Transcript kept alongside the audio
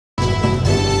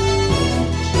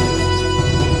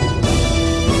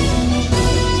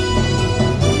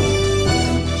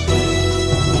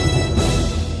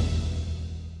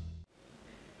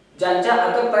ज्यांच्या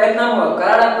अथक प्रयत्नामुळे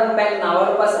कराड अर्बन बँक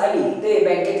नावारूपास आली ते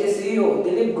बँकेचे सीईओ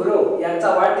दिलीप गुरव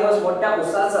यांचा वाढदिवस मोठ्या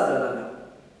उत्साहात साजरा झाला।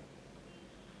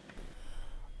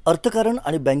 अर्थकारण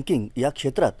आणि बँकिंग या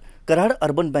क्षेत्रात कराड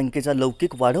अर्बन बँकेचा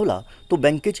लौकिक वाढवला तो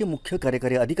बँकेचे मुख्य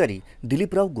कार्यकारी अधिकारी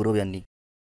दिलीपराव गुरव यांनी।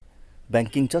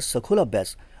 बँकिंगचा सखोल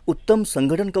अभ्यास, उत्तम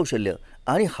संघटन कौशल्य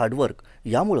आणि हार्डवर्क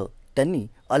यामुळे त्यांनी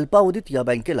अल्पावधीत या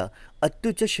बँकेला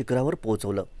अत्युच्च शिखरावर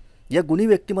पोहोचवलं। या गुणी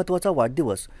व्यक्तिमत्वाचा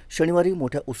वाढदिवस शनिवारी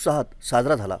मोठ्या उत्साहात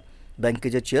साजरा झाला।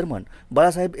 बँकेचे चेअरमन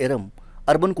बाळासाहेब एरम,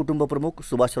 अर्बन कुटुंब प्रमुख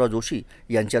सुभाषराव जोशी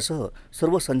यांच्यासह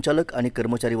सर्व संचालक आणि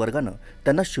कर्मचारी वर्गानं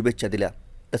त्यांना शुभेच्छा दिल्या।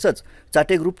 तसंच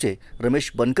चाटे ग्रुपचे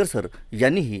रमेश बनकर सर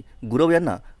यांनीही गुरव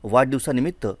यांना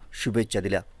वाढदिवसानिमित्त शुभेच्छा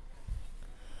दिल्या।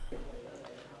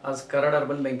 आज कराड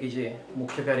अर्बन बँकेचे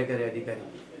मुख्य कार्यकारी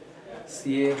अधिकारी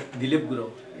सीए दिलीप गुरव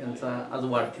यांचा आज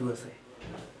वाढदिवस आहे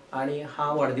आणि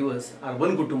हा वाढदिवस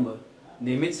अर्बन कुटुंब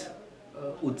नेहमीच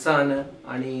उत्साहानं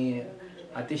आणि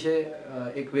अतिशय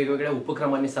एक वेगवेगळ्या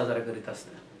उपक्रमांनी साजरा करीत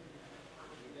असतं।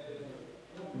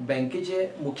 बँकेचे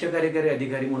मुख्य कार्यकारी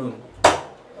अधिकारी म्हणून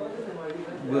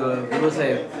गुरव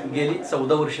साहेब गेली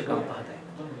 14 वर्ष काम पाहत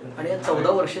आहे आणि या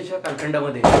 14 वर्षाच्या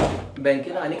कालखंडामध्ये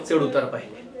बँकेने अनेक चढ उतार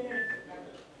पाहिले,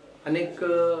 अनेक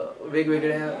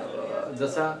वेगवेगळ्या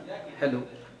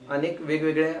अनेक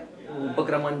वेगवेगळ्या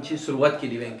उपक्रमांची सुरुवात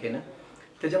केली बँकेनं।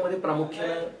 त्याच्यामध्ये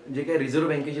प्रामुख्याने जे काही रिझर्व्ह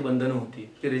बँकेची बंधनं होती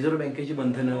ते रिझर्व्ह बँकेची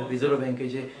बंधनं, रिझर्व्ह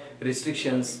बँकेचे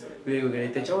रिस्ट्रिक्शन्स वेगवेगळे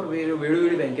त्याच्यावर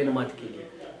वेळोवेळी बँकेनं मात केली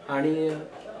आणि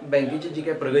बँकेची जी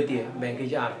काही प्रगती आहे,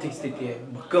 बँकेची आर्थिक स्थिती आहे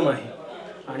भक्कम आहे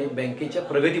आणि बँकेच्या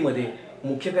प्रगतीमध्ये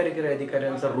मुख्य कार्यकारी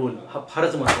अधिकाऱ्यांचा रोल हा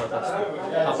फारच महत्त्वाचा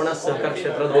असतो। आपण आज सहकार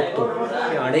क्षेत्रात बघतो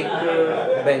की अनेक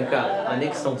बँका,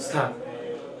 अनेक संस्था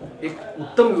एक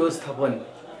उत्तम व्यवस्थापन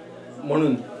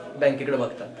म्हणून बँकेकडे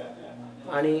बघतात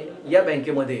आणि या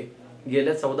बँकेमध्ये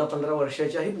गेल्या 14-15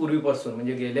 वर्षाच्याही पूर्वीपासून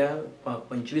म्हणजे गेल्या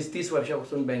 25-30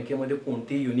 वर्षापासून बँकेमध्ये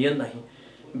कोणतीही युनियन नाही।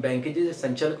 बँकेचे जे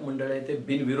संचालक मंडळ आहे ते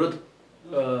बिनविरोध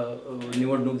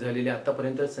निवडणूक झालेली,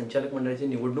 आतापर्यंत संचालक मंडळाची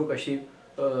निवडणूक अशी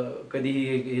कधीही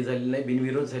हे झालेली नाही,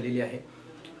 बिनविरोध झालेली आहे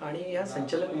आणि या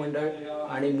संचालक मंडळ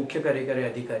आणि मुख्य कार्यकारी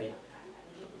अधिकारी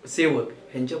सेवक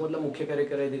यांच्यामधला मुख्य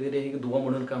कार्यकारी अधिकारी हे दुवा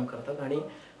म्हणून काम करतात आणि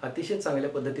अतिशय चांगल्या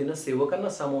पद्धतीने सेवकांना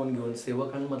सामावून घेऊन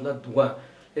सेवकांमधला दुवा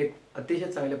एक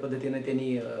अतिशय चांगल्या पद्धतीने त्यांनी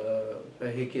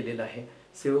हे केलेलं आहे।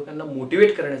 सेवकांना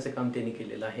मोटिवेट करण्याचं काम त्यांनी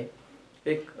केलेलं आहे।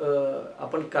 एक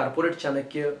आपण कॉर्पोरेट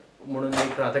चाणक्य म्हणून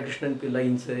एक राधाकृष्णन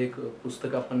पिल्लाईंचं एक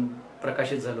पुस्तक आपण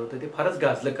प्रकाशित झालं होतं, ते फारच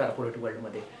गाजलं कॉर्पोरेट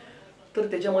वर्ल्डमध्ये। तर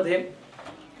त्याच्यामध्ये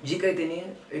जी काही त्यांनी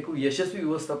एक यशस्वी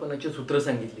व्यवस्थापनाची सूत्र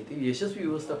सांगितली, ती यशस्वी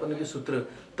व्यवस्थापनाची सूत्र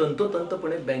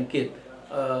तंतोतंतपणे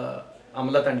बँकेत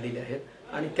अंमलात आणलेली आहेत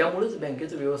आणि त्यामुळेच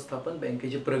बँकेचं व्यवस्थापन,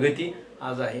 बँकेची प्रगती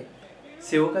आज आहे।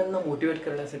 सेवकांना मोटिवेट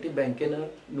करण्यासाठी बँकेनं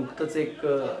नुकतंच एक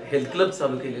हेल्थ क्लब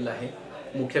चालू केलेला आहे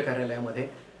मुख्य कार्यालयामध्ये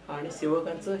आणि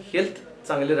सेवकांचं हेल्थ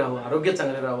चांगले राहावं, आरोग्य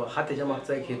चांगलं राहावं हा त्याच्या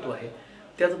मागचा एक हेतू आहे।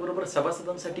 त्याचबरोबर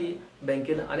सभासदांसाठी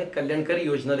बँकेनं अनेक कल्याणकारी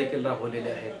योजना देखील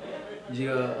राबवलेल्या आहेत। जी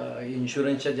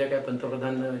इन्शुरन्सच्या ज्या काही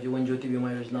पंतप्रधान जीवन ज्योती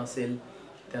विमा योजना असेल,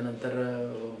 त्यानंतर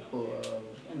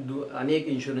अनेक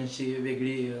इन्शुरन्सची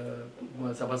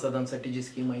वेगळी सभासदांसाठी जी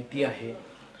स्कीम आहे ती आहे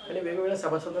आणि वेगवेगळ्या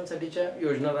सभासदांसाठीच्या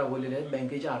योजना राबवलेल्या आहेत।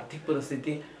 बँकेची आर्थिक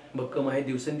परिस्थिती भक्कम आहे,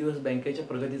 दिवसेंदिवस बँकेच्या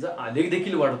प्रगतीचा आलेख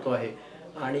देखील वाढतो आहे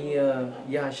आणि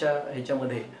या अशा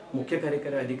ह्याच्यामध्ये मुख्य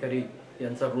कार्यकारी अधिकारी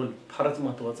यांचा रोल फारच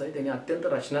महत्त्वाचा आहे। त्यांनी अत्यंत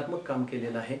रचनात्मक काम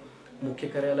केलेलं आहे। मुख्य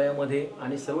कार्यालयामध्ये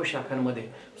आणि सर्व शाखांमध्ये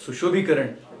सुशोभीकरण,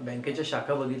 बँकेच्या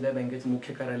शाखा बघितल्या, बँकेचं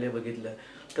मुख्य कार्यालय बघितलं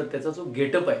तर त्याचा जो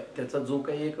गेटअप आहे, त्याचा जो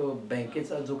काही एक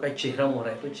बँकेचा जो काही चेहरामोहरा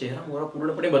आहे तो चेहरामोहरा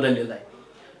पूर्णपणे बदललेला आहे।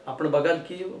 आपण बघाल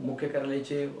की मुख्य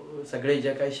कार्यालयाचे सगळे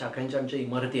ज्या काही शाखांच्या आमच्या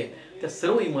इमारती आहेत त्या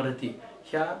सर्व इमारती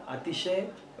ह्या अतिशय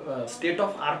स्टेट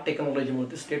ऑफ आर्ट टेक्नॉलॉजी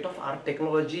म्हणते, स्टेट ऑफ आर्ट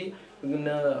टेक्नॉलॉजी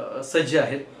सज्ज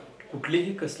आहेत।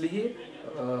 कुठलीही कसलीही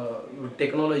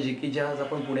टेक्नॉलॉजी की ज्या आज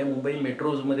आपण पुणे, मुंबई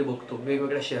मेट्रोजमध्ये बघतो,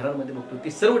 वेगवेगळ्या शहरांमध्ये बघतो,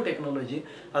 ती सर्व टेक्नॉलॉजी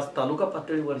आज तालुका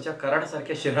पातळीवरच्या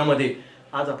कराडसारख्या शहरामध्ये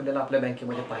आज आपल्याला आपल्या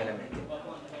बँकेमध्ये पाहायला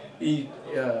मिळते।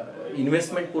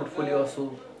 इन्व्हेस्टमेंट पोर्टफोलिओ असो,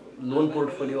 लोन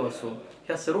पोर्टफोलिओ असो,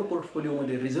 ह्या सर्व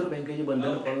पोर्टफोलिओमध्ये रिझर्व्ह बँकेची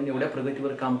बंधनं पाळून एवढ्या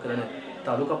प्रगतीवर काम करणं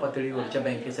तालुका पातळीवरच्या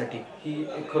बँकेसाठी ही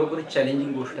एक खरोखरच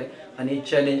चॅलेंजिंग गोष्ट आहे आणि हे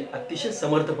चॅलेंज अतिशय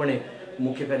समर्थपणे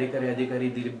मुख्य कार्यकारी अधिकारी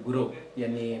दिलीप गुरव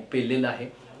यांनी पेललेलं आहे।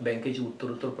 बँकेची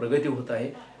उत्तरोत्तर प्रगती होत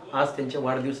आहे। आज त्यांच्या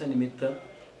वाढदिवसानिमित्त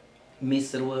मी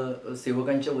सर्व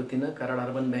सेवकांच्या वतीनं, कराड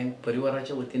अर्बन बँक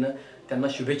परिवाराच्या वतीनं त्यांना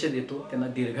शुभेच्छा देतो, त्यांना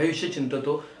दीर्घायुष्य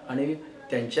चिंततो आणि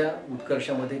त्यांच्या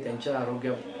उत्कर्षामध्ये, त्यांच्या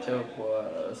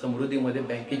आरोग्याच्या समृद्धीमध्ये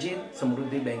बँकेची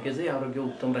समृद्धी, बँकेचंही आरोग्य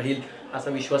उत्तम राहील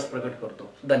असा विश्वास प्रकट करतो।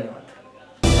 धन्यवाद।